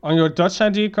 On your Dutch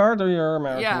ID card or your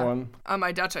American one? On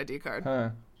my Dutch ID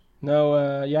card.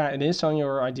 No, yeah, it is on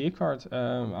your ID card.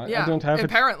 I don't have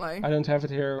apparently. I don't have it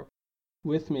here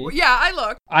with me. Well, yeah, I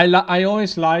looked. I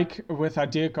always like with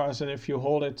ID cards that if you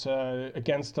hold it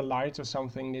against the light or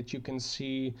something, that you can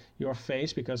see your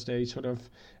face because they sort of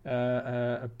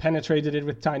penetrated it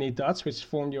with tiny dots, which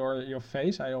formed your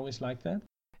face. I always like that.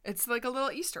 It's like a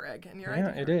little Easter egg in your ID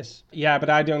card. Yeah, it is. Yeah, but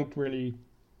I don't really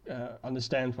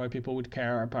understand why people would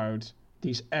care about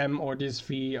these M or this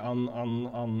V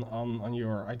on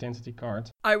your identity card.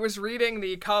 I was reading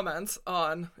the comments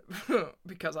on,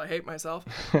 because I hate myself,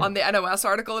 on the NOS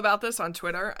article about this on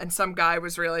Twitter, and some guy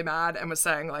was really mad and was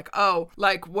saying like, oh,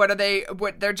 like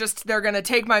they're gonna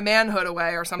take my manhood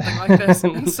away or something like this.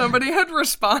 And somebody had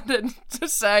responded to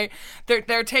say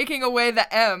they're taking away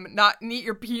the M, not niet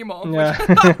your piemel, which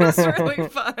I thought was really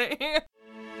funny.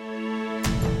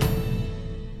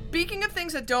 Speaking of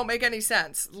things that don't make any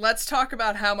sense, let's talk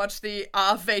about how much the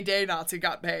AVD Nazi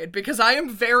got paid, because I am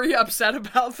very upset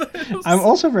about this. I'm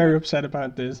also very upset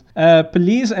about this.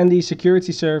 Police and the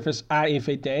security service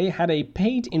AIVD had a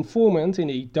paid informant in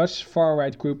the Dutch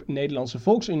far-right group Nederlandse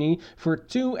Volksunie for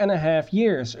 2.5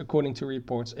 years, according to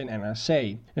reports in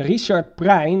NRC. Richard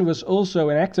Brein was also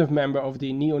an active member of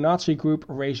the neo-Nazi group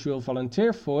Racial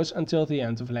Volunteer Force until the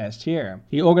end of last year.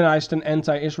 He organized an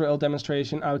anti-Israel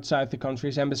demonstration outside the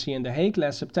country's embassy in The Hague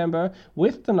last September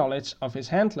with the knowledge of his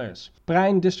handlers.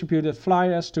 Brein distributed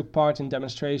flyers, took part in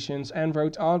demonstrations and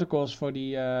wrote articles for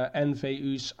the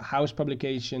NVU's house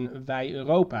publication Wij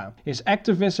Europa. His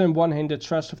activism won him the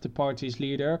trust of the party's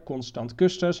leader, Constant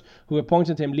Kusters, who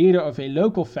appointed him leader of a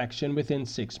local faction within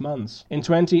 6 months. In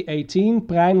 2018,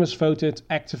 Brein was voted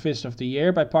Activist of the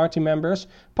Year by party members,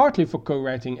 partly for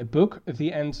co-writing a book,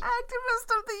 The End...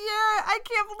 Activist of the Year? I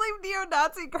can't believe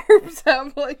neo-Nazi groups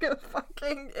have like a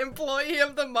fucking Employee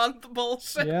of the Month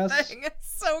bullshit thing.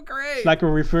 It's so great. It's like a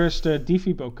reversed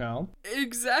Divi-bokaal.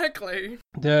 Exactly.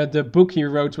 The book he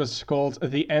wrote was called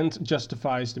The End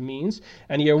Justifies the Means,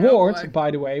 and the award,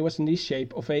 by the way, was in the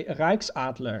shape of a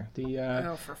Rijksadler, the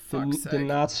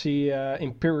Nazi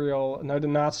the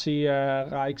Nazi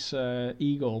Rijks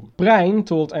eagle. Brein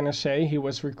told NRC he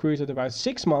was recruited about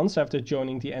 6 months after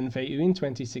joining the NVU in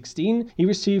 2016. He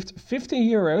received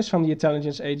 €50 from the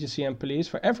intelligence agency and police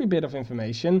for every bit of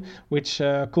information, which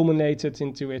culminated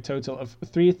into a total of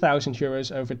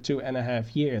 €3,000 over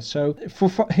 2.5 years. So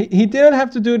he didn't have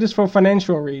to do this for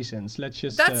financial reasons. Let's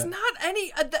just... That's not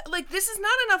any... this is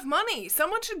not enough money.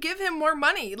 Someone should give him more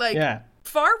money.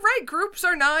 Far-right groups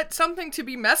are not something to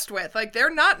be messed with.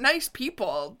 They're not nice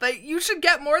people. You should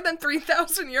get more than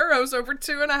 €3,000 over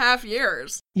 2.5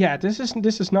 years. Yeah, this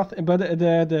is nothing. But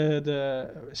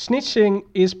the snitching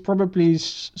is probably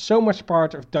so much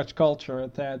part of Dutch culture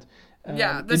that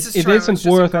Yeah, this is it true. isn't It's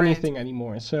just worth ingrained. anything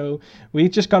anymore. So we're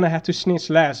just gonna have to snitch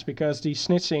less because the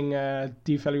snitching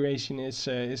devaluation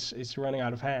is running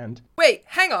out of hand. Wait,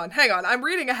 hang on. I'm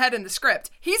reading ahead in the script.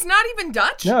 He's not even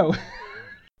Dutch? No.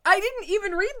 I didn't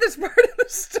even read this part of the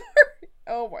story.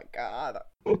 Oh my god.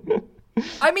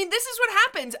 I mean, this is what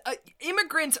happens.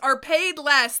 Immigrants are paid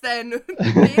less than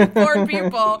native-born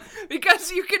people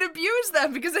because you can abuse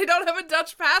them because they don't have a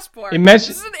Dutch passport. This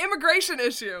is an immigration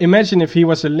issue. Imagine if he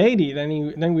was a lady,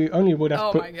 then we only would have.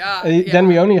 Oh my god! Then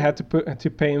we only had to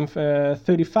pay him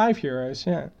 35 euros.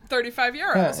 Yeah. 35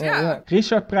 euros, yeah.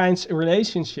 Richard Prijn's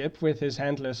relationship with his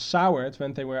handlers soured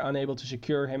when they were unable to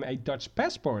secure him a Dutch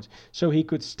passport, so he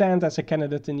could stand as a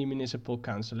candidate in the municipal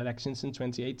council elections in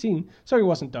 2018. So he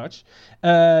wasn't Dutch.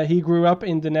 He grew up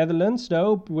in the Netherlands,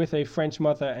 though, with a French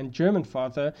mother and German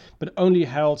father, but only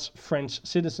held French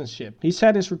citizenship. He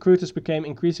said his recruiters became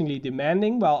increasingly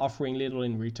demanding while offering little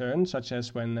in return, such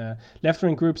as when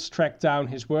left-wing groups tracked down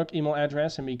his work email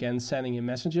address and began sending him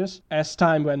messages. As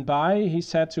time went by, he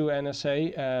said to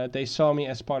NSA, they saw me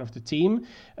as part of the team.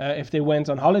 If they went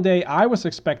on holiday, I was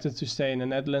expected to stay in the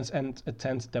Netherlands and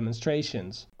attend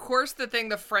demonstrations. Of course, the thing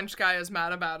the French guy is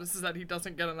mad about is that he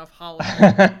doesn't get enough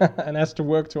holiday. And has to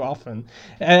work too often.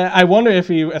 I wonder if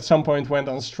he at some point went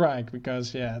on strike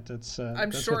because, that's I'm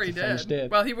that's sure what he the French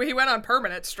did. Well, he went on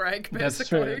permanent strike,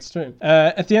 basically. That's true.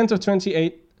 At the end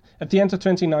of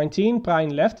 2019,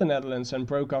 Prijn left the Netherlands and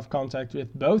broke off contact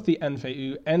with both the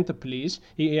NVU and the police.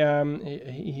 He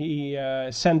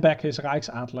sent back his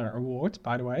Rijksadler award,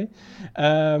 by the way.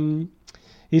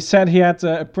 He said he had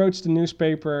approached the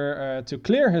newspaper to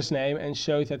clear his name and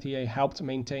showed that he helped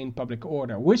maintain public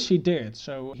order, which he did,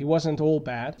 so he wasn't all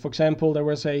bad. For example, there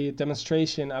was a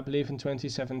demonstration, I believe in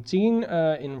 2017,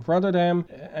 in Rotterdam,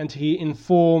 and he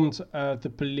informed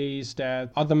the police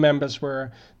that other members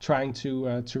were trying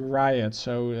to riot,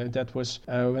 so that was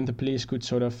when the police could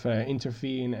sort of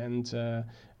intervene and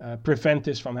prevent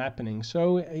this from happening.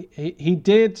 So he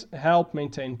did help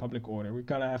maintain public order. We're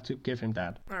gonna have to give him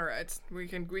that. All right, we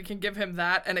can give him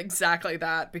that and exactly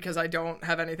that because I don't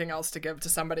have anything else to give to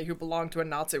somebody who belonged to a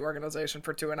Nazi organization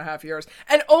for 2.5 years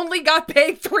and only got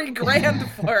paid $3,000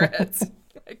 for it.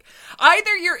 Like,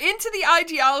 either you're into the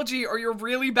ideology or you're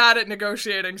really bad at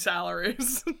negotiating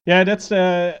salaries. Yeah, that's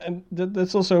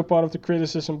also a part of the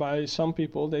criticism by some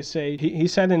people. They say he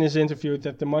said in his interview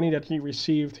that the money that he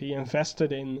received, he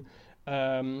invested in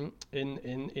the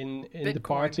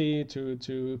party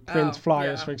to print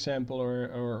flyers, for example,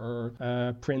 or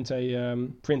print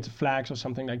flags or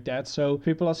something like that. So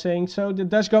people are saying, so the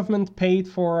Dutch government paid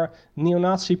for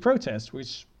neo-Nazi protests,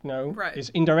 which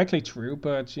is indirectly true,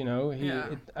 but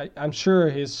I'm sure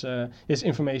his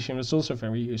information was also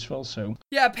very useful. So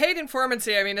yeah, paid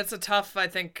informancy. I mean, it's a tough. I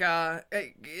think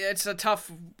it's a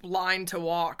tough line to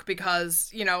walk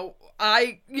because if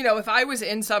I was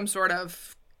in some sort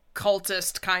of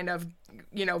cultist kind of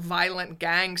violent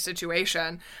gang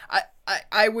situation,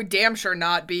 I would damn sure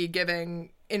not be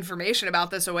giving information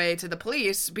about this away to the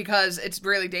police because it's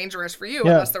really dangerous for you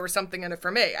unless there was something in it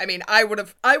for me. I mean, I would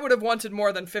have wanted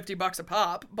more than $50 a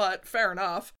pop, but fair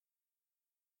enough.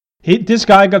 This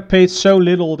guy got paid so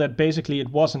little that basically it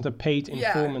wasn't a paid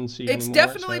informancy it's anymore,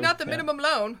 definitely not the minimum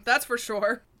loan, that's for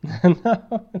sure.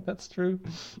 No, that's true.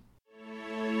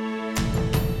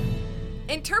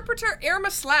 Interpreter Irma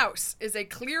Sluis is a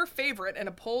clear favorite in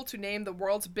a poll to name the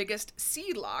world's biggest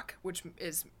sea loch, which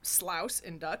is sluis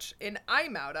in Dutch, in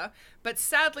IJmuiden, but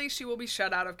sadly she will be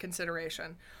shut out of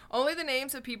consideration. Only the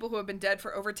names of people who have been dead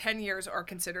for over 10 years are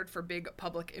considered for big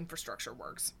public infrastructure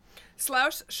works.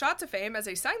 Sluis shot to fame as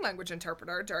a sign language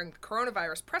interpreter during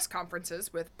coronavirus press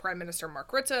conferences with Prime Minister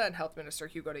Mark Rutte and Health Minister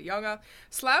Hugo de Jonge.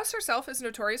 Sluis herself is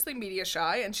notoriously media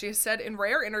shy, and she has said in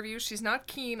rare interviews she's not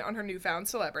keen on her newfound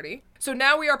celebrity. So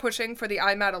now we are pushing for the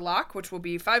IJmuiden Loch, which will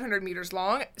be 500 meters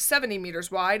long, 70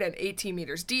 meters wide, and 18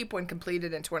 meters deep when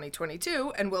completed in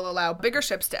 2022, and will allow bigger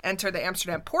ships to enter the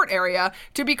Amsterdam port area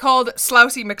to be called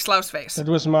Sluisie McSluisface. That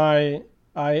was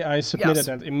I submitted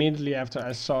that immediately after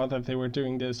I saw that they were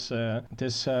doing this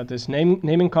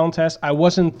naming contest. I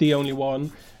wasn't the only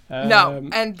one. No,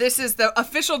 and this is the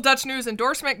official Dutch News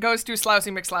endorsement goes to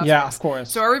Sluisie McSluisface. Yeah, of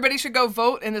course. So everybody should go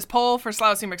vote in this poll for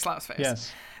Sluisie McSluisface.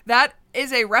 Yes. That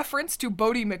is a reference to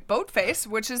Bodie McBoatface,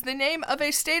 which is the name of a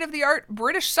state-of-the-art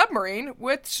British submarine,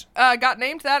 which got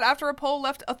named that after a poll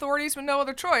left authorities with no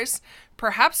other choice.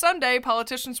 Perhaps someday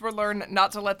politicians will learn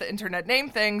not to let the internet name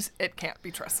things it can't be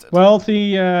trusted. Well,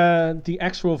 the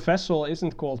actual vessel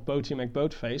isn't called Bodie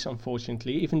McBoatface,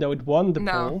 unfortunately, even though it won the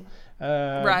poll.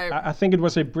 Right. I think it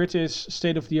was a British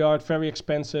state-of-the-art, very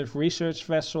expensive research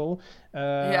vessel,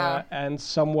 and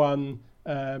someone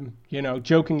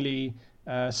jokingly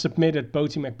submitted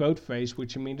Boaty McBoatface,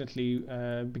 which immediately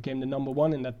became the number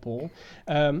one in that poll.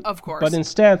 Of course. But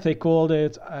instead they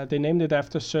they named it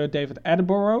after Sir David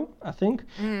Attenborough, I think.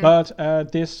 But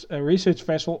this research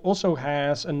vessel also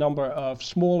has a number of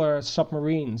smaller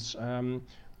submarines. And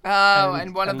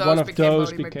one of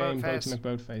those became Boaty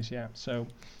McBoatface, yeah. So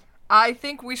I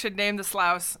think we should name the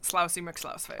Slousy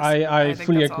McSlouseface. I think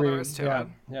fully that's agree. All there is to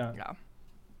Yeah.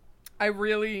 I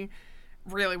really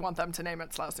want them to name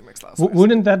it Slousy McSlouseface.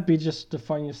 Wouldn't that be just the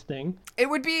funniest thing? It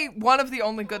would be one of the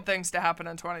only good things to happen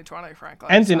in 2020, frankly.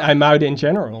 And in I'm in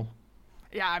general.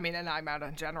 Yeah, I mean, in I'm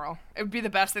in general. It would be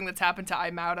the best thing that's happened to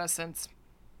I'm since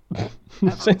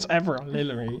since ever,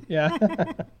 literally. Yeah.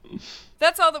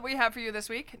 That's all that we have for you this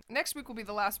week. Next week will be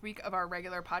the last week of our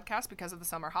regular podcast because of the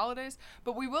summer holidays,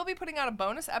 but we will be putting out a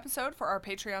bonus episode for our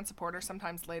Patreon supporters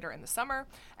sometimes later in the summer.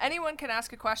 Anyone can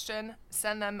ask a question,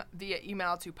 send them via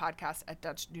email to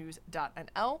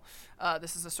podcast@dutchnews.nl.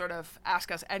 This is a sort of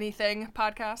Ask Us Anything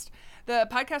podcast. The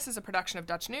podcast is a production of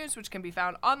Dutch News, which can be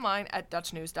found online at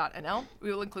dutchnews.nl.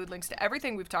 We will include links to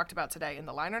everything we've talked about today in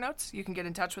the liner notes. You can get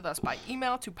in touch with us by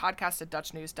email to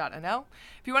podcast@dutchnews.nl.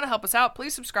 If you want to help us out,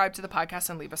 please subscribe to the podcast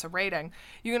and leave us a rating.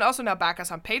 You can also now back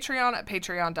us on Patreon at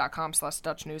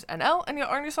patreon.com/DutchNewsNL, and you'll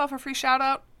earn yourself a free shout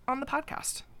out on the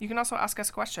podcast. You can also ask us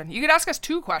a question. You could ask us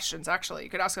 2 questions, actually.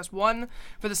 You could ask us one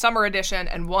for the summer edition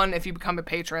and one if you become a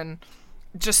patron.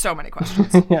 Just so many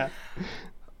questions. Yeah.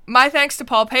 My thanks to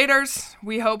Paul Peters.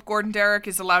 We hope Gordon Derrick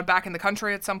is allowed back in the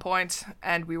country at some point,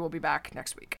 and we will be back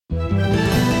next week.